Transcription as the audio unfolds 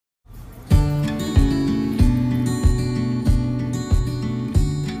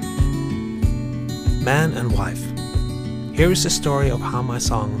Man and Wife. Here is the story of how my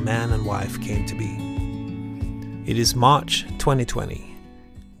song Man and Wife came to be. It is March 2020.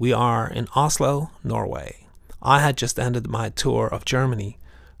 We are in Oslo, Norway. I had just ended my tour of Germany,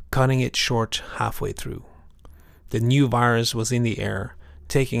 cutting it short halfway through. The new virus was in the air,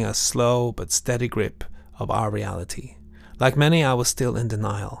 taking a slow but steady grip of our reality. Like many, I was still in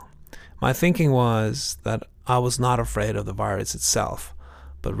denial. My thinking was that I was not afraid of the virus itself,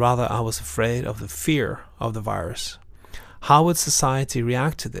 but rather I was afraid of the fear of the virus. How would society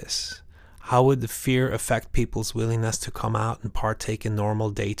react to this? How would the fear affect people's willingness to come out and partake in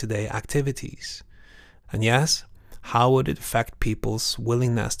normal day-to-day activities? And yes, how would it affect people's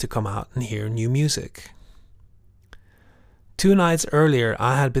willingness to come out and hear new music? 2 nights earlier,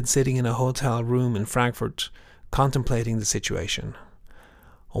 I had been sitting in a hotel room in Frankfurt, contemplating the situation.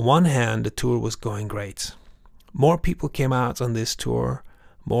 On one hand, the tour was going great. More people came out on this tour,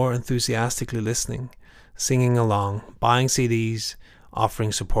 more enthusiastically listening, singing along, buying CDs,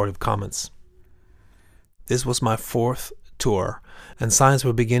 offering supportive comments. This was my 4th tour, and signs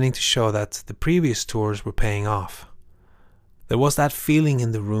were beginning to show that the previous tours were paying off. There was that feeling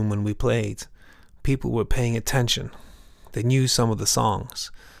in the room when we played. People were paying attention. They knew some of the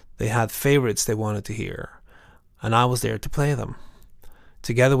songs. They had favorites they wanted to hear, and I was there to play them.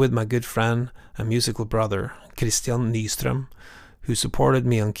 Together with my good friend and musical brother, Christian Nyström, who supported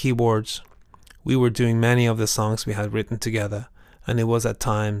me on keyboards, we were doing many of the songs we had written together, and it was at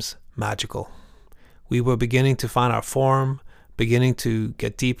times magical. We were beginning to find our form, beginning to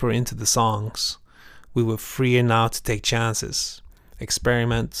get deeper into the songs. We were freer now to take chances,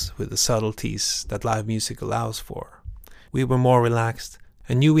 experiment with the subtleties that live music allows for. We were more relaxed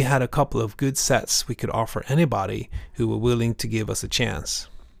and knew we had a couple of good sets we could offer anybody who were willing to give us a chance.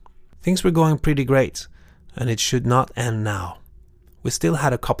 Things were going pretty great, and it should not end now. We still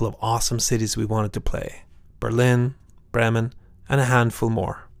had a couple of awesome cities we wanted to play: Berlin, Bremen, and a handful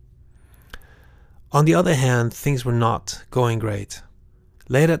more. On the other hand, things were not going great.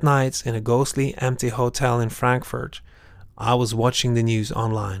 Late at night, in a ghostly, empty hotel in Frankfurt, I was watching the news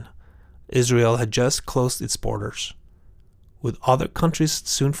online. Israel had just closed its borders. Would other countries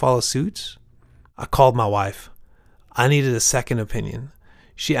soon follow suit? I called my wife. I needed a second opinion.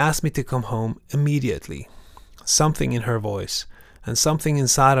 She asked me to come home immediately. Something in her voice and something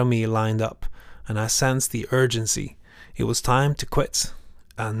inside of me lined up, and I sensed the urgency. It was time to quit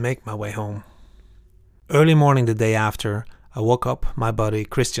and make my way home. Early morning the day after, I woke up my buddy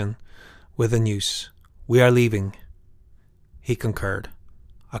Christian with the news. We are leaving. He concurred.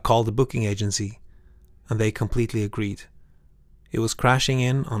 I called the booking agency, and they completely agreed. It was crashing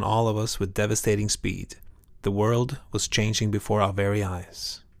in on all of us with devastating speed. The world was changing before our very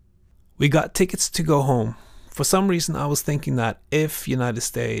eyes. We got tickets to go home. For some reason, I was thinking that if United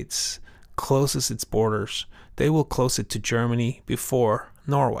States closes its borders, they will close it to Germany before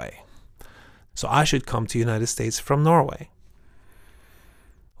Norway. So I should come to United States from Norway.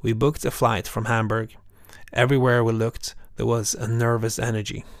 We booked a flight from Hamburg. Everywhere we looked, there was a nervous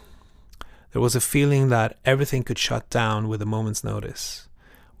energy. There was a feeling that everything could shut down with a moment's notice.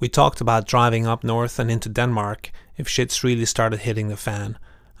 We talked about driving up north and into Denmark if shits really started hitting the fan,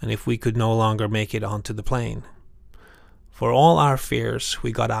 and if we could no longer make it onto the plane. For all our fears,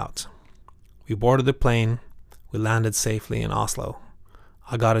 we got out. We boarded the plane. We landed safely in Oslo.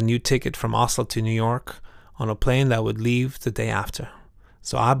 I got a new ticket from Oslo to New York on a plane that would leave the day after.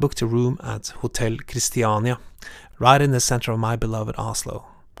 So I booked a room at Hotel Christiania, right in the center of my beloved Oslo,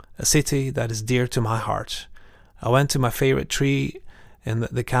 a city that is dear to my heart. I went to my favorite tree in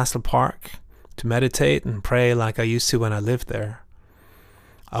the castle park to meditate and pray like I used to when I lived there.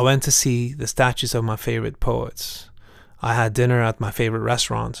 I went to see the statues of my favorite poets. I had dinner at my favorite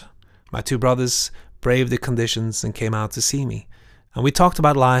restaurant. My 2 brothers braved the conditions and came out to see me. And we talked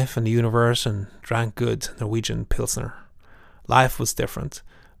about life and the universe and drank good Norwegian Pilsner. Life was different,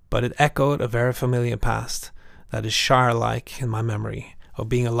 but it echoed a very familiar past that is Shire-like in my memory of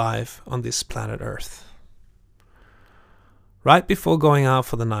being alive on this planet Earth. Right before going out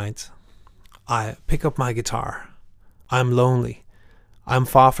for the night, I pick up my guitar. I'm lonely. I'm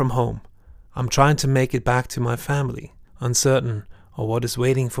far from home. I'm trying to make it back to my family, uncertain of what is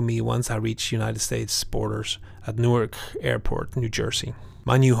waiting for me once I reach United States borders at Newark Airport, New Jersey,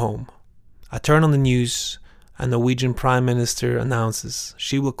 my new home. I turn on the news, and the Norwegian Prime Minister announces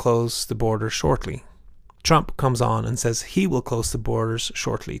she will close the border shortly. Trump comes on and says he will close the borders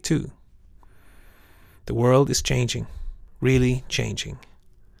shortly too. The world is changing, really changing.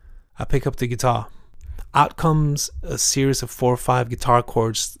 I pick up the guitar. Out comes a series of 4 or 5 guitar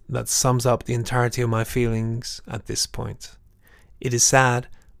chords that sums up the entirety of my feelings at this point. It is sad,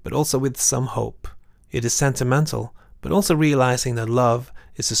 but also with some hope. It is sentimental, but also realizing that love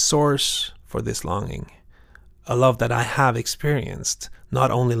is a source for this longing. A love that I have experienced,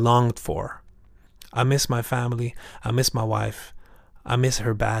 not only longed for. I miss my family, I miss my wife, I miss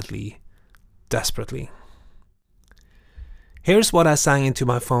her badly, desperately. Here's what I sang into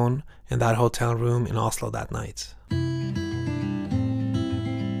my phone in that hotel room in Oslo that night.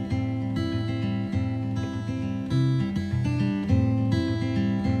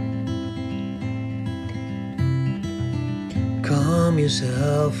 Calm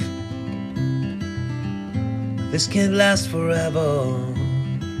yourself. This can't last forever.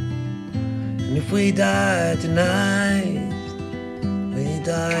 And if we die tonight, we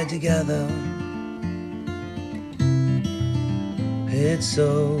die together. It's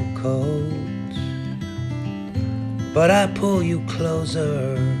so cold, but I pull you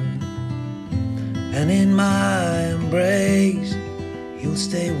closer, and in my embrace you'll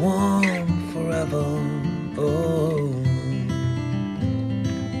stay warm forever. Oh.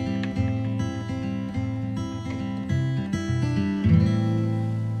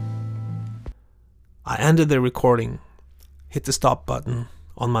 I ended the recording, hit the stop button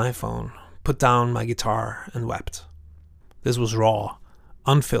on my phone, put down my guitar and wept. This was raw,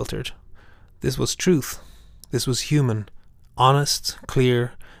 unfiltered. This was truth. This was human, honest,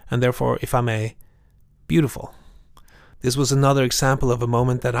 clear, and therefore, if I may, beautiful. This was another example of a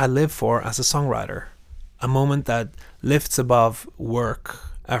moment that I live for as a songwriter. A moment that lifts above work,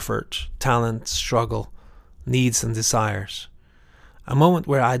 effort, talent, struggle, needs and desires. A moment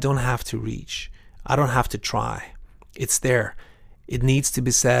where I don't have to reach. I don't have to try. It's there. It needs to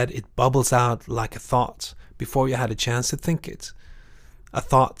be said. It bubbles out like a thought before you had a chance to think it. A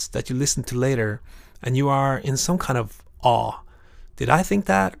thought that you listen to later and you are in some kind of awe. Did I think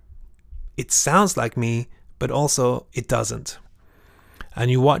that? It sounds like me, but also it doesn't. And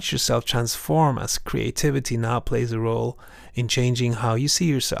you watch yourself transform as creativity now plays a role in changing how you see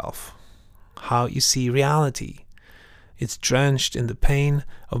yourself, how you see reality. It's drenched in the pain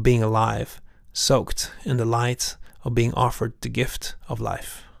of being alive, soaked in the light of being offered the gift of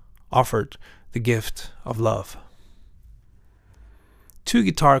life, offered the gift of love. 2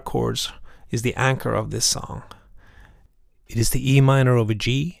 guitar chords is the anchor of this song. It is the E minor over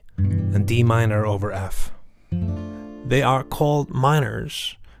G and D minor over F. They are called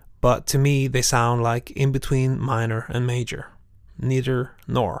minors, but to me they sound like in between minor and major, neither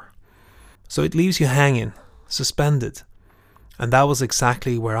nor. So it leaves you hanging, suspended, and that was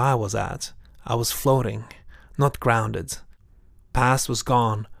exactly where I was at. I was floating, not grounded. Past was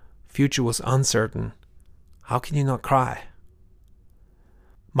gone, future was uncertain. How can you not cry?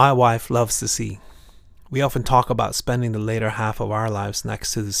 My wife loves the sea. We often talk about spending the later half of our lives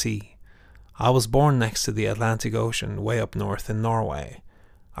next to the sea. I was born next to the Atlantic Ocean, way up north in Norway.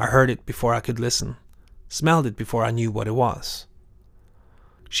 I heard it before I could listen, smelled it before I knew what it was.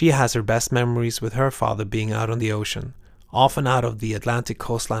 She has her best memories with her father being out on the ocean, often out of the Atlantic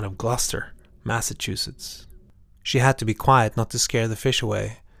coastline of Gloucester, Massachusetts. She had to be quiet not to scare the fish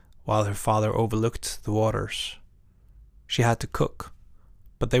away, while her father overlooked the waters. She had to cook,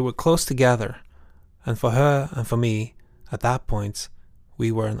 but they were close together, and for her and for me, at that point,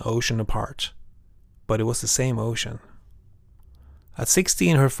 we were an ocean apart, but it was the same ocean. At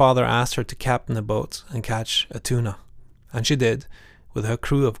 16, her father asked her to captain a boat and catch a tuna, and she did, with her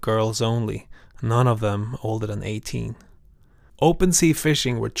crew of girls only, none of them older than 18. Open sea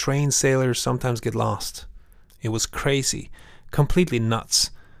fishing where trained sailors sometimes get lost. It was crazy, completely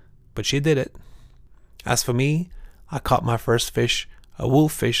nuts, but she did it. As for me, I caught my first fish, a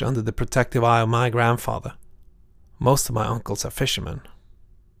wolffish, under the protective eye of my grandfather. Most of my uncles are fishermen.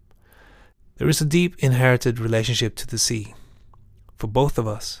 There is a deep inherited relationship to the sea, for both of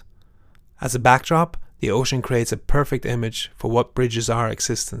us. As a backdrop, the ocean creates a perfect image for what bridges our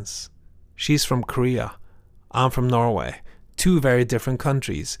existence. She's from Korea, I'm from Norway, 2 very different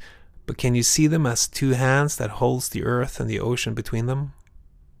countries, but can you see them as 2 hands that holds the earth and the ocean between them?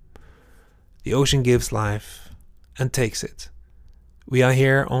 The ocean gives life and takes it. We are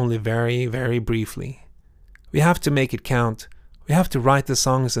here only very, very briefly. We have to make it count. We have to write the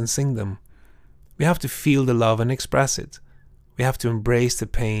songs and sing them. We have to feel the love and express it. We have to embrace the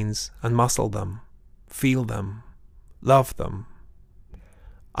pains and muscle them, feel them, love them.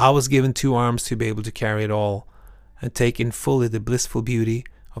 I was given 2 arms to be able to carry it all and take in fully the blissful beauty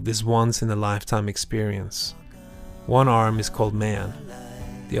of this once-in-a-lifetime experience. One arm is called man,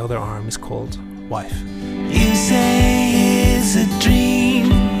 the other arm is called wife. You say it's a dream.